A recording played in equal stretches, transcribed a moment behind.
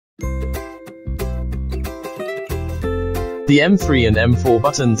The M3 and M4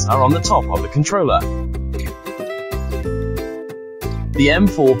 buttons are on the top of the controller. The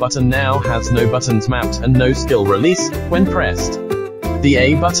M4 button now has no buttons mapped and no skill release when pressed. The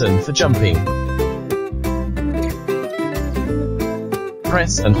A button for jumping.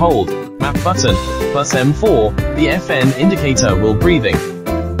 Press and hold, map button, plus M4, the FN indicator will breathing.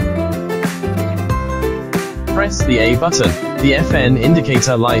 Press the A button, the FN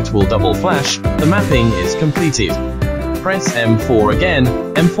indicator light will double flash, the mapping is completed. Press M4 again,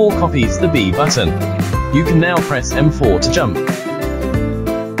 M4 copies the B button. You can now press M4 to jump.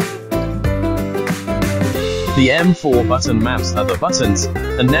 The M4 button maps other buttons,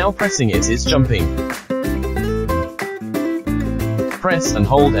 and now pressing it is jumping. Press and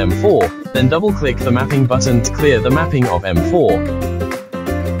hold M4, then double-click the mapping button to clear the mapping of M4.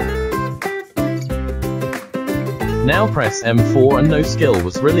 Now press M4 and no skill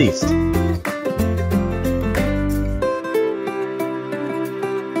was released.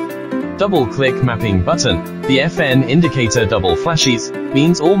 Double-click mapping button, the FN indicator double flashes,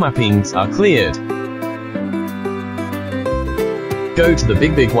 means all mappings are cleared. Go to the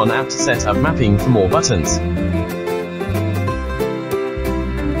Big One app to set up mapping for more buttons.